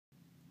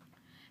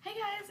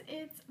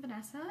it's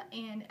Vanessa,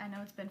 and I know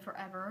it's been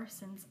forever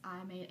since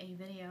I made a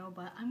video,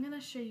 but I'm gonna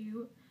show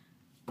you,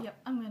 I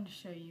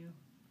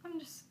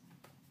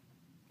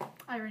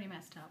already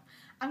messed up.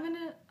 I'm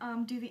gonna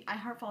do the I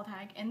Heart Fall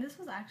tag, and this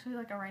was actually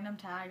like a random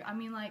tag. I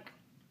mean, like,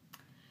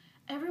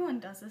 everyone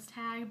does this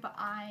tag, but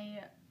I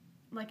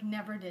like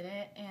never did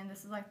it, and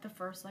this is like the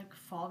first like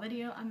fall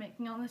video I'm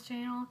making on this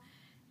channel,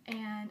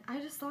 and I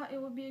just thought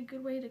it would be a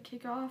good way to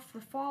kick off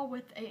the fall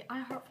with a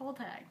I Heart Fall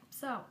tag.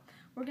 So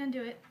we're gonna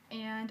do it,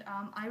 and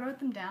I wrote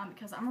them down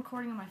because I'm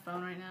recording on my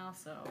phone right now,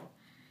 so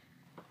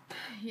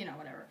you know,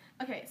 whatever.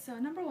 Okay, so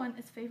number one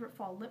is favorite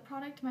fall lip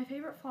product. My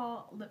favorite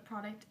fall lip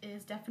product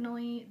is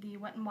definitely the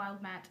Wet n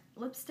Wild Matte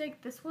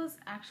Lipstick. This was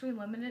actually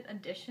limited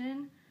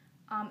edition.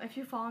 If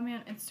you follow me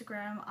on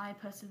Instagram, I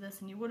posted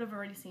this and you would have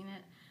already seen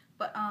it.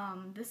 But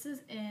this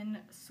is in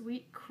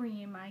Sweet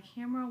Cream. My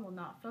camera will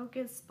not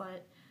focus,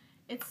 but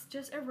it's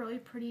just a really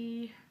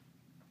pretty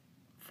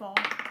fall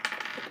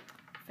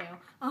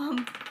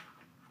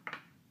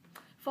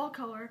fall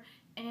color,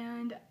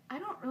 and I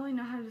don't really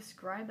know how to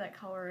describe that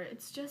color.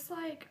 It's just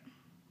like,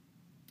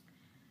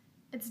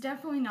 it's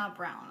definitely not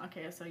brown.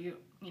 Okay, so you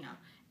know,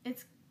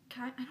 it's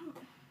kind,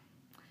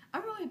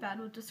 I'm really bad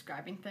with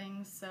describing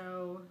things,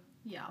 so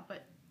yeah,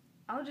 but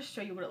I'll just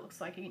show you what it looks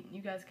like, and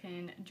you guys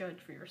can judge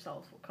for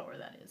yourselves what color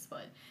that is.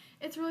 But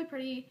it's really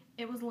pretty.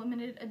 It was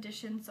limited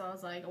edition, so I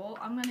was like, well,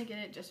 I'm gonna get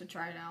it just to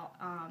try it out.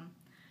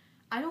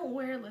 I don't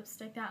wear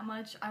lipstick that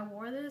much. I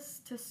wore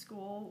this to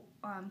school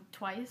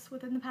twice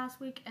within the past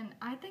week, and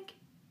I think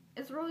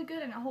it's really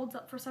good, and it holds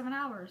up for 7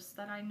 hours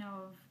that I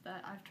know of,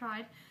 that I've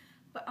tried.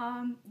 But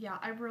yeah,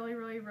 I really,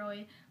 really,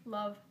 really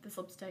love this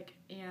lipstick,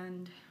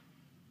 and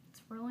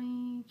it's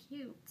really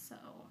cute, so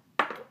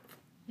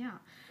yeah.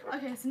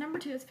 Okay, so number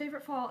two is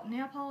favorite fall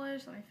nail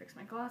polish. Let me fix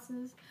my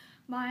glasses.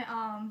 My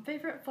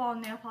favorite fall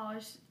nail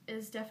polish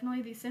is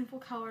definitely the Sinful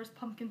Colors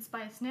Pumpkin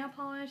Spice nail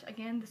polish.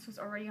 Again, this was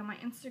already on my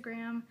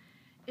Instagram.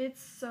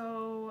 It's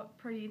so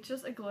pretty. It's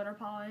just a glitter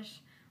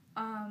polish.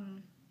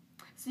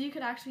 So you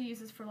could actually use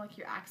this for like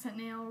your accent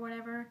nail or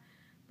whatever,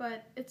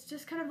 but it's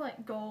just kind of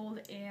like gold,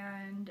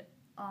 and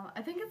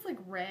I think it's like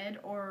red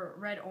or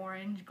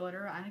red-orange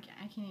glitter. I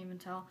can't even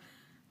tell,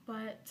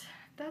 but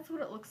that's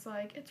what it looks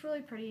like. It's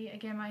really pretty.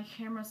 Again, my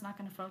camera's not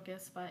going to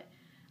focus, but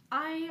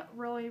I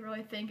really,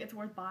 really think it's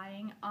worth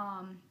buying.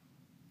 I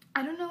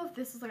don't know if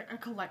this is like a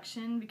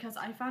collection, because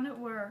I found it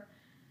where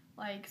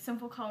like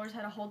Sinful Colors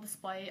had a whole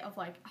display of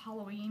like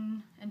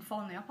Halloween and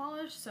fall nail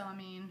polish, so I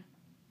mean,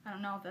 I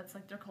don't know if that's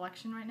like their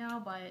collection right now,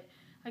 but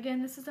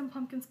again, this is in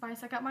pumpkin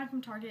spice. I got mine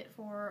from Target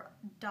for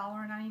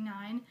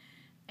 $1.99,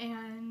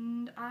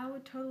 and I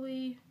would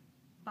totally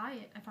buy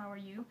it if I were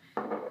you.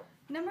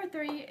 Number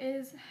three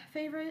is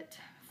favorite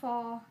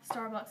fall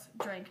Starbucks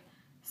drink.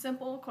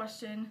 Simple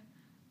question.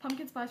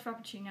 Pumpkin spice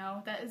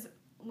frappuccino. That is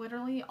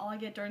literally all I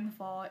get during the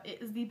fall. It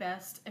is the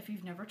best. If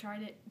you've never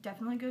tried it,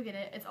 definitely go get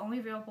it. It's only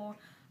available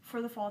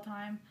for the fall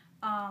time.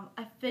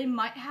 They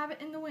might have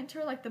it in the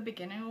winter, like the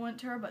beginning of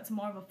winter, but it's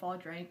more of a fall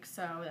drink,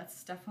 so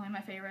that's definitely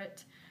my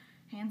favorite.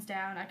 Hands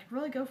down. I could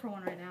really go for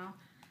one right now.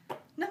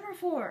 Number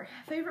four,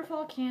 favorite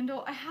fall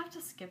candle. I have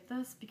to skip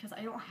this because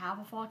I don't have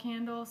a fall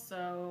candle,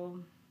 so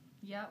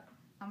yep,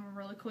 I'm a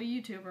really cool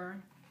YouTuber.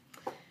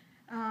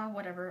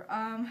 Whatever.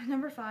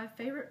 Number five,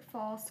 favorite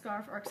fall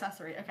scarf or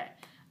accessory. Okay,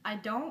 I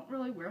don't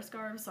really wear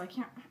scarves, so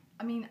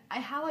I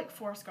have like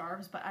 4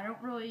 scarves, but I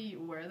don't really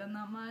wear them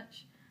that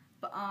much.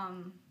 But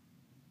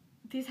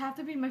these have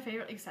to be my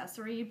favorite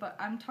accessory, but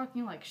I'm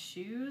talking like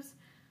shoes.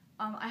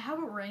 I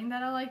have a ring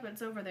that I like, but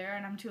it's over there,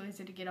 and I'm too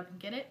lazy to get up and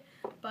get it.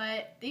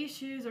 But these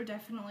shoes are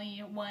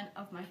definitely one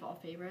of my fall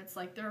favorites.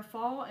 Like, they're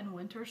fall and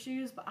winter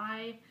shoes, but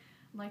I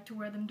like to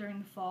wear them during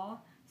the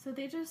fall. So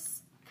they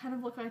just kind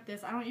of look like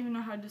this. I don't even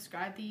know how to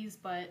describe these,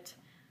 but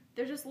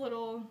they're just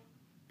little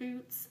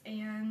boots,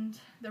 and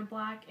they're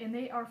black, and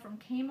they are from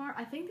Kmart.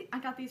 I think I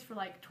got these for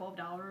like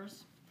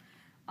 $12.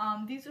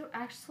 These are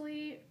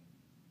actually,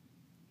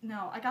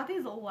 no, I got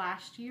these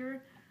last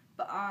year,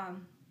 but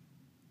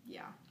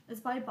yeah. It's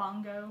by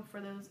Bongo,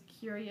 for those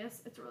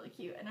curious. It's really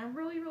cute, and I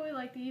really, really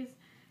like these,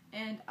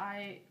 and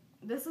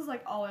this is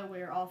like all I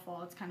wear all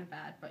fall. It's kind of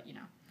bad, but you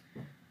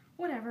know,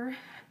 whatever.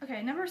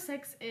 Okay, number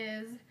 6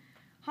 is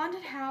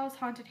haunted house,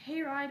 haunted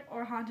hayride,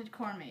 or haunted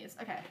corn maze.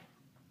 Okay.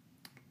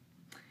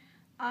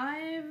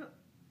 I've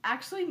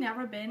actually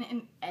never been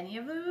in any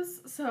of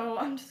those, so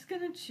I'm just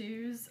gonna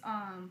choose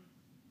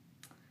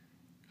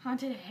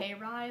haunted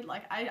hayride.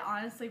 Like, I'd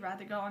honestly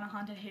rather go on a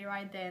haunted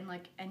hayride than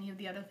like any of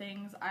the other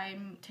things.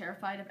 I'm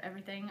terrified of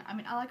everything. I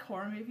mean, I like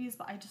horror movies,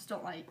 but I just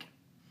don't like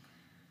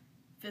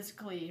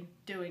physically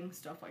doing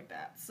stuff like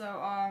that. So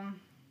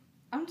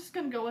I'm just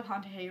gonna go with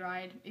haunted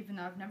hayride, even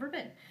though I've never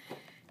been.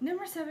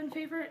 Number 7,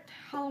 favorite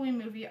Halloween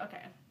movie.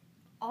 Okay,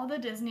 all the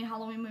Disney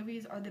Halloween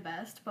movies are the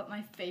best, but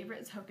my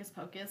favorite is Hocus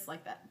Pocus,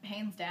 like that,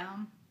 hands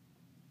down.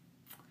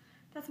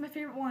 That's my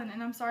favorite one,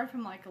 and I'm sorry if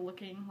I'm like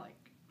looking like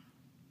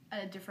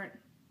at a different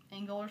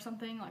angle or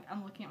something, like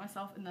I'm looking at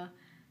myself in the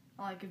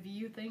like a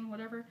view thing,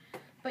 whatever.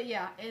 But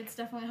yeah, it's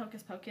definitely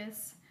Hocus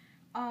Pocus.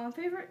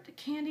 Favorite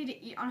candy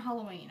to eat on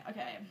Halloween.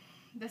 Okay,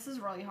 this is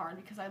really hard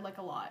because I like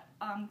a lot.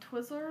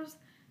 Twizzlers,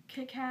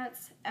 Kit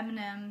Kats,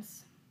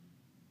 M&M's.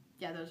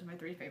 Yeah, those are my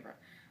 3 favorite.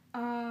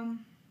 And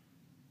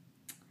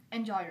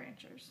Jolly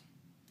Ranchers.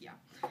 Yeah.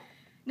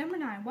 Number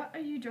 9, what are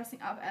you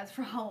dressing up as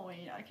for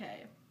Halloween?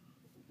 Okay.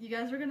 You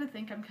guys are gonna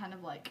think I'm kind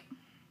of like,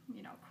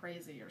 you know,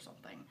 crazy or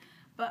something.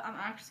 But I'm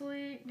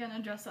actually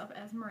gonna dress up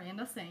as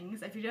Miranda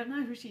Sings. If you don't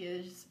know who she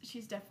is,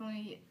 she's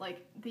definitely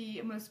like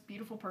the most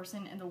beautiful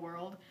person in the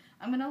world.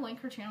 I'm gonna link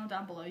her channel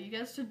down below. You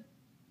guys should,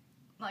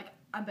 like,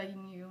 I'm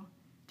begging you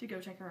to go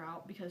check her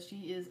out because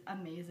she is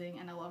amazing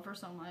and I love her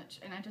so much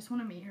and I just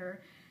want to meet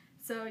her.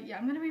 So yeah,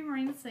 I'm gonna be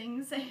Miranda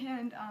Sings,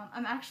 and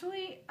I'm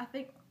actually, I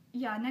think,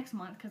 yeah, next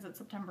month because it's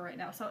September right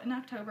now. So in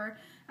October,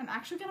 I'm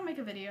actually gonna make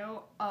a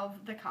video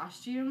of the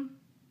costume.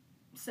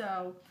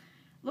 So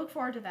look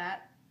forward to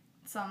that.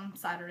 Some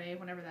Saturday,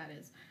 whenever that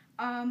is.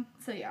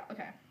 So yeah,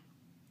 okay.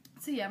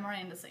 So yeah,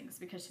 Miranda Sings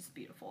because she's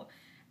beautiful.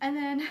 And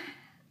then,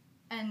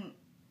 and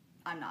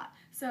I'm not.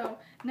 So,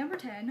 number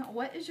 10,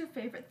 what is your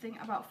favorite thing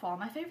about fall?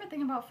 My favorite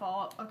thing about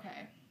fall,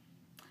 okay,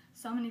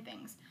 so many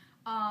things.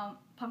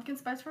 Pumpkin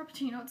spice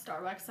frappuccino at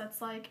Starbucks,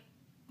 that's like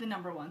the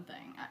number 1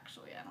 thing,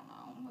 actually. I don't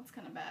know, that's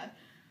kind of bad.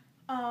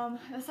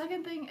 The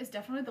second thing is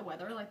definitely the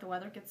weather. Like, the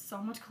weather gets so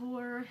much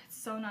cooler. It's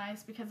so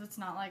nice because it's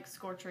not like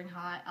scorching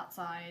hot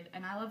outside,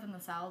 and I live in the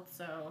south,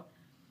 so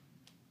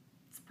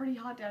it's pretty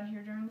hot down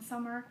here during the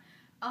summer.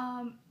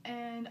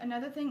 And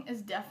another thing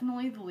is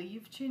definitely the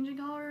leaf changing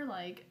color.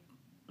 Like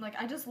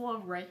I just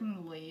love raking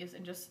the leaves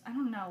and just, I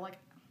don't know, like,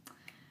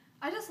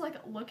 I just like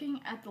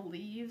looking at the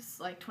leaves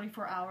like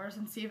 24 hours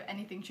and see if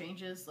anything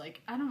changes. Like,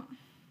 I don't,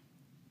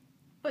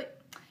 but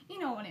you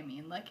know what I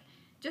mean, like,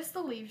 just the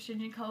leaves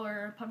changing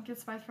color, pumpkin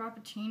spice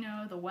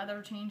frappuccino, the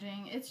weather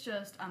changing, it's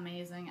just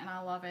amazing and I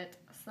love it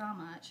so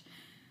much.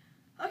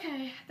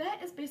 Okay,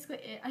 that is basically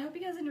it. I hope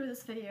you guys enjoyed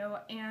this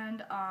video,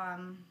 and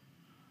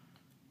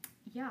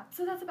yeah,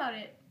 so that's about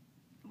it.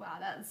 Wow,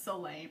 that is so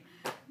lame.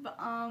 But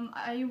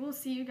I will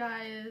see you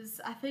guys,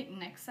 I think,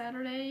 next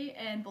Saturday,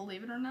 and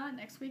believe it or not,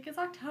 next week is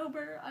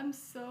October. I'm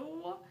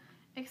so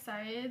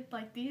excited.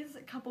 Like, these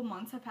couple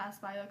months have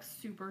passed by like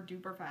super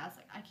duper fast.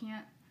 Like,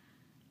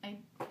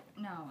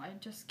 I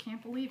just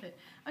can't believe it.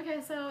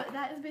 Okay, so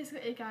that is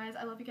basically it, guys.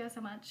 I love you guys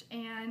so much,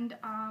 and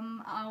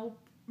I'll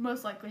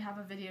most likely have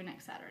a video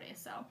next Saturday,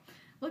 so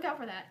look out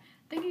for that.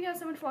 Thank you guys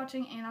so much for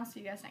watching, and I'll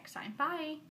see you guys next time. Bye!